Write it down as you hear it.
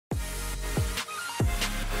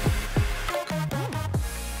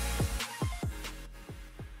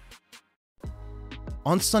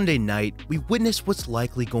On Sunday night, we witnessed what's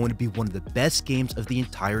likely going to be one of the best games of the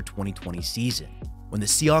entire 2020 season. When the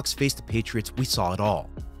Seahawks faced the Patriots, we saw it all.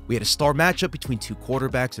 We had a star matchup between two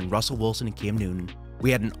quarterbacks in Russell Wilson and Cam Newton.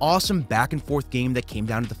 We had an awesome back-and-forth game that came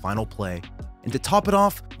down to the final play. And to top it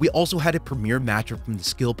off, we also had a premier matchup from the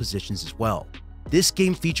skill positions as well. This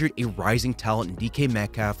game featured a rising talent in DK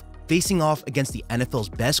Metcalf facing off against the NFL's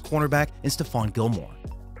best cornerback in Stephon Gilmore.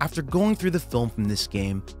 After going through the film from this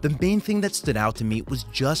game, the main thing that stood out to me was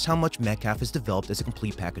just how much Metcalf has developed as a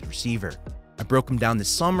complete package receiver. I broke him down this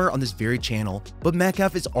summer on this very channel, but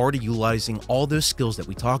Metcalf is already utilizing all those skills that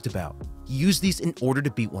we talked about. He used these in order to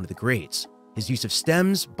beat one of the greats. His use of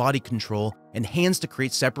stems, body control, and hands to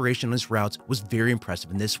create separation on his routes was very impressive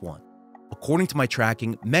in this one. According to my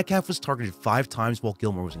tracking, Metcalf was targeted 5 times while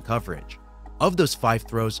Gilmore was in coverage. Of those 5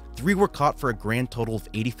 throws, 3 were caught for a grand total of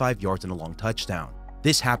 85 yards and a long touchdown.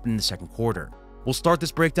 This happened in the second quarter. We'll start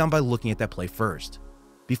this breakdown by looking at that play first.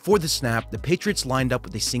 Before the snap, the Patriots lined up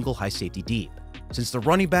with a single high safety deep. Since the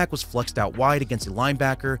running back was flexed out wide against a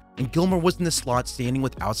linebacker and Gilmore was in the slot standing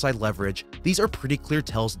with outside leverage, these are pretty clear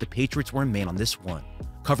tells that the Patriots were in man on this one.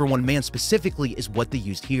 Cover 1 man specifically is what they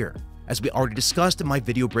used here. As we already discussed in my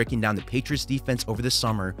video breaking down the Patriots defense over the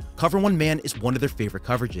summer, cover 1 man is one of their favorite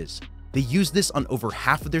coverages. They used this on over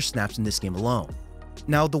half of their snaps in this game alone.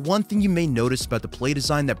 Now, the one thing you may notice about the play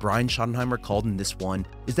design that Brian Schottenheimer called in this one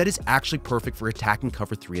is that it's actually perfect for attacking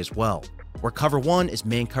cover 3 as well. Where cover 1 is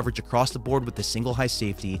man coverage across the board with a single high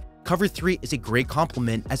safety, cover 3 is a great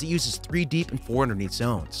complement as it uses 3 deep and 4 underneath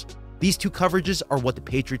zones. These 2 coverages are what the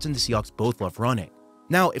Patriots and the Seahawks both love running.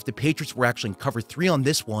 Now, if the Patriots were actually in cover 3 on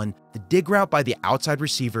this one, the dig route by the outside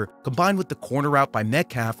receiver combined with the corner route by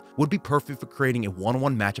Metcalf would be perfect for creating a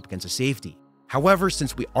one-on-one matchup against a safety. However,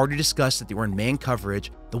 since we already discussed that they were in man coverage,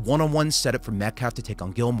 the one-on-one set up for Metcalf to take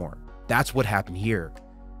on Gilmore. That's what happened here.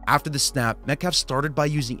 After the snap, Metcalf started by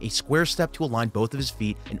using a square step to align both of his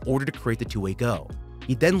feet in order to create the two-way go.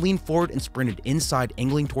 He then leaned forward and sprinted inside,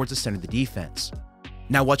 angling towards the center of the defense.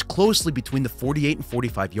 Now watch closely between the 48 and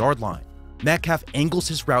 45 yard line. Metcalf angles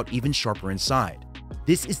his route even sharper inside.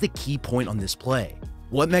 This is the key point on this play.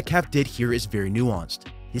 What Metcalf did here is very nuanced.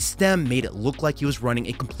 His stem made it look like he was running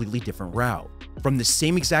a completely different route. From the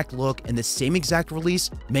same exact look and the same exact release,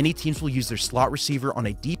 many teams will use their slot receiver on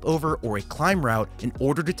a deep over or a climb route in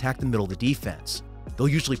order to attack the middle of the defense. They'll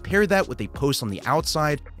usually pair that with a post on the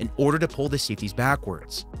outside in order to pull the safeties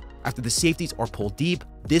backwards. After the safeties are pulled deep,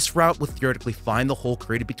 this route will theoretically find the hole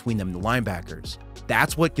created between them and the linebackers.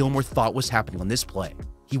 That's what Gilmore thought was happening on this play.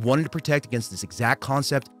 He wanted to protect against this exact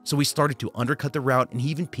concept, so he started to undercut the route and he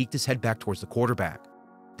even peeked his head back towards the quarterback.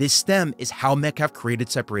 This stem is how Metcalf created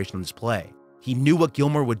separation on this play. He knew what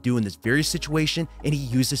Gilmore would do in this very situation and he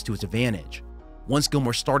used this to his advantage. Once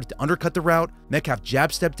Gilmore started to undercut the route, Metcalf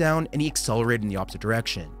jab stepped down and he accelerated in the opposite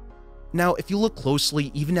direction. Now, if you look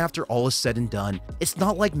closely, even after all is said and done, it's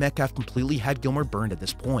not like Metcalf completely had Gilmore burned at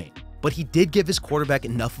this point, but he did give his quarterback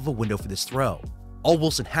enough of a window for this throw. All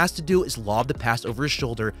Wilson has to do is lob the pass over his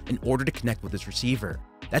shoulder in order to connect with his receiver.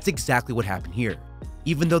 That's exactly what happened here.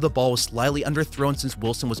 Even though the ball was slightly underthrown since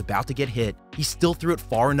Wilson was about to get hit, he still threw it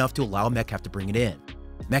far enough to allow Metcalf to bring it in.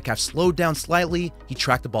 Metcalf slowed down slightly, he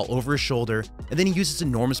tracked the ball over his shoulder, and then he used his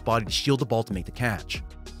enormous body to shield the ball to make the catch.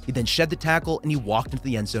 He then shed the tackle and he walked into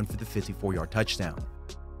the end zone for the 54-yard touchdown.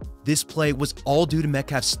 This play was all due to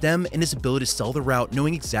Metcalf's stem and his ability to sell the route,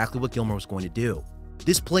 knowing exactly what Gilmore was going to do.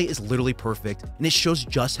 This play is literally perfect, and it shows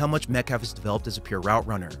just how much Metcalf has developed as a pure route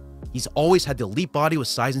runner. He's always had the elite body with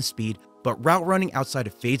size and speed, but route running outside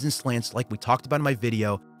of fades and slants like we talked about in my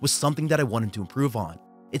video was something that I wanted to improve on.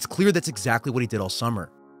 It's clear that's exactly what he did all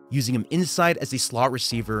summer. Using him inside as a slot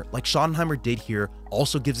receiver like Schottenheimer did here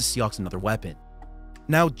also gives the Seahawks another weapon.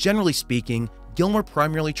 Now, generally speaking, Gilmore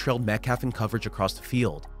primarily trailed Metcalf in coverage across the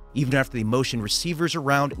field. Even after they motioned receivers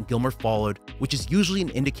around and Gilmore followed, which is usually an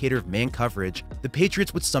indicator of man coverage, the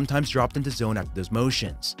Patriots would sometimes drop into zone after those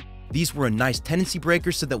motions. These were a nice tendency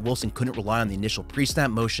breaker so that Wilson couldn't rely on the initial pre-snap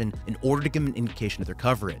motion in order to give him an indication of their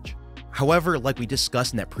coverage. However, like we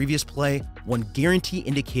discussed in that previous play, one guarantee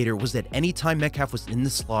indicator was that anytime Metcalf was in the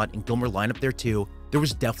slot and Gilmore lined up there too, there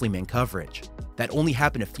was definitely man coverage. That only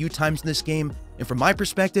happened a few times in this game, and from my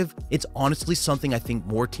perspective, it's honestly something I think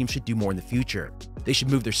more teams should do more in the future. They should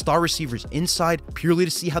move their star receivers inside purely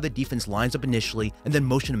to see how the defense lines up initially and then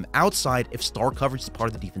motion them outside if star coverage is part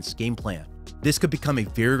of the defense's game plan. This could become a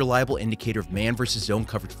very reliable indicator of man versus zone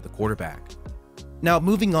coverage for the quarterback. Now,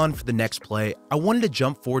 moving on for the next play, I wanted to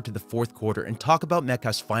jump forward to the fourth quarter and talk about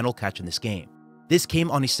Metcalf's final catch in this game. This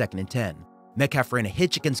came on a 2nd and 10. Metcalf ran a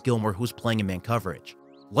hitch against Gilmore, who was playing in man coverage.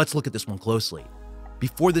 Let's look at this one closely.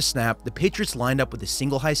 Before the snap, the Patriots lined up with a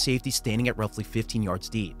single high safety standing at roughly 15 yards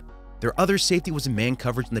deep. Their other safety was in man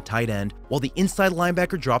coverage in the tight end, while the inside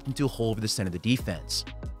linebacker dropped into a hole over the center of the defense.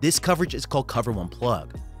 This coverage is called cover one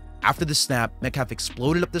plug. After the snap, Metcalf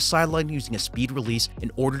exploded up the sideline using a speed release in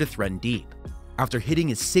order to threaten deep. After hitting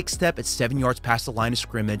his 6th step at 7 yards past the line of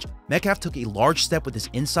scrimmage, Metcalf took a large step with his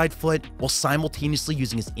inside foot while simultaneously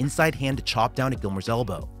using his inside hand to chop down at Gilmore's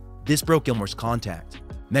elbow. This broke Gilmore's contact.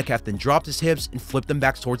 Metcalf then dropped his hips and flipped them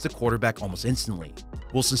back towards the quarterback almost instantly.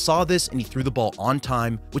 Wilson saw this and he threw the ball on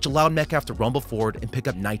time, which allowed Metcalf to rumble forward and pick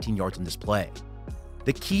up 19 yards on this play.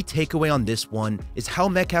 The key takeaway on this one is how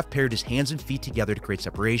Metcalf paired his hands and feet together to create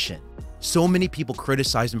separation. So many people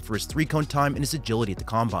criticize him for his 3-cone time and his agility at the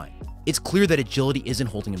combine. It's clear that agility isn't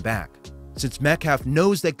holding him back. Since Metcalf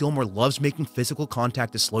knows that Gilmore loves making physical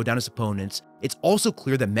contact to slow down his opponents, it's also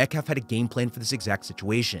clear that Metcalf had a game plan for this exact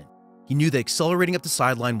situation. He knew that accelerating up the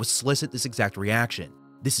sideline would solicit this exact reaction.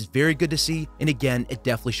 This is very good to see, and again, it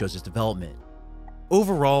definitely shows his development.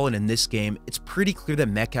 Overall, and in this game, it's pretty clear that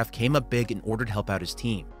Metcalf came up big in order to help out his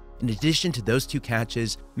team. In addition to those 2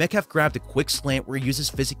 catches, Metcalf grabbed a quick slant where he used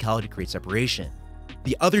his physicality to create separation.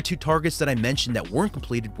 The other 2 targets that I mentioned that weren't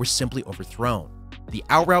completed were simply overthrown. The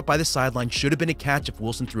out route by the sideline should have been a catch if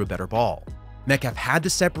Wilson threw a better ball. Metcalf had the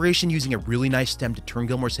separation using a really nice stem to turn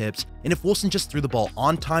Gilmore's hips, and if Wilson just threw the ball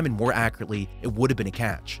on time and more accurately, it would have been a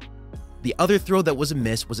catch. The other throw that was a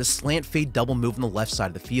miss was a slant fade double move on the left side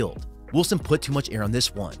of the field. Wilson put too much air on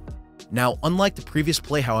this one. Now, unlike the previous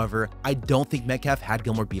play, however, I don't think Metcalf had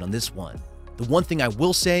Gilmore beat on this one. The one thing I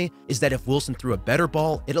will say is that if Wilson threw a better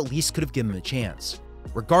ball, it at least could have given him a chance.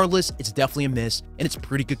 Regardless, it's definitely a miss, and it's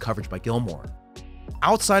pretty good coverage by Gilmore.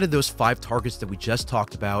 Outside of those 5 targets that we just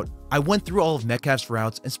talked about, I went through all of Metcalf's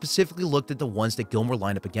routes and specifically looked at the ones that Gilmore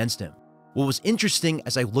lined up against him. What was interesting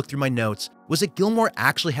as I looked through my notes was that Gilmore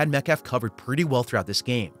actually had Metcalf covered pretty well throughout this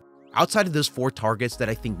game. Outside of those 4 targets that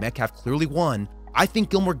I think Metcalf clearly won, I think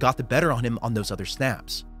Gilmore got the better on him on those other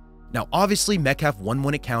snaps. Now obviously Metcalf won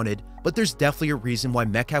when it counted, but there's definitely a reason why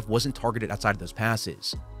Metcalf wasn't targeted outside of those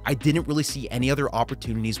passes. I didn't really see any other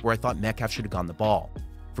opportunities where I thought Metcalf should have gotten the ball.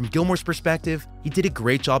 From Gilmore's perspective, he did a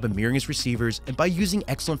great job of mirroring his receivers and by using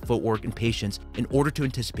excellent footwork and patience in order to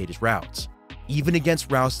anticipate his routes. Even against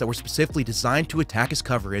routes that were specifically designed to attack his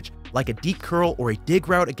coverage, like a deep curl or a dig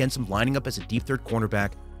route against him lining up as a deep third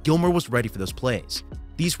cornerback, Gilmore was ready for those plays.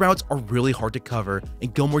 These routes are really hard to cover,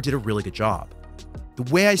 and Gilmore did a really good job.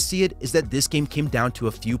 The way I see it is that this game came down to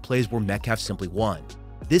a few plays where Metcalf simply won.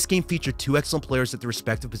 This game featured 2 excellent players at their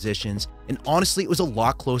respective positions, and honestly, it was a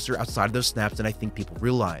lot closer outside of those snaps than I think people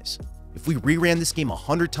realize. If we reran this game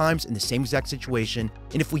 100 times in the same exact situation,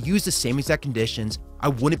 and if we used the same exact conditions, I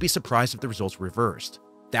wouldn't be surprised if the results were reversed.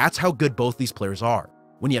 That's how good both these players are.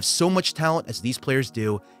 When you have so much talent as these players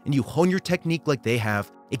do, and you hone your technique like they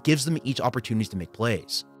have, it gives them each opportunities to make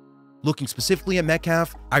plays. Looking specifically at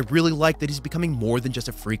Metcalf, I really like that he's becoming more than just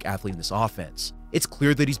a freak athlete in this offense. It's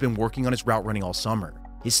clear that he's been working on his route running all summer.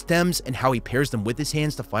 His stems and how he pairs them with his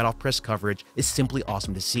hands to fight off press coverage is simply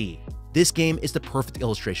awesome to see. This game is the perfect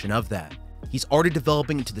illustration of that. He's already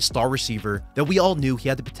developing into the star receiver that we all knew he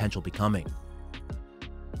had the potential becoming.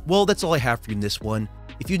 Well, that's all I have for you in this one.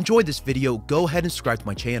 If you enjoyed this video, go ahead and subscribe to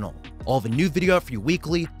my channel. I'll have a new video out for you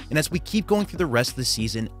weekly, and as we keep going through the rest of the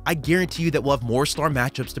season, I guarantee you that we'll have more star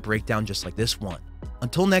matchups to break down just like this one.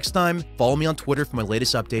 Until next time, follow me on Twitter for my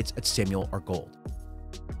latest updates at Samuel R. Gold.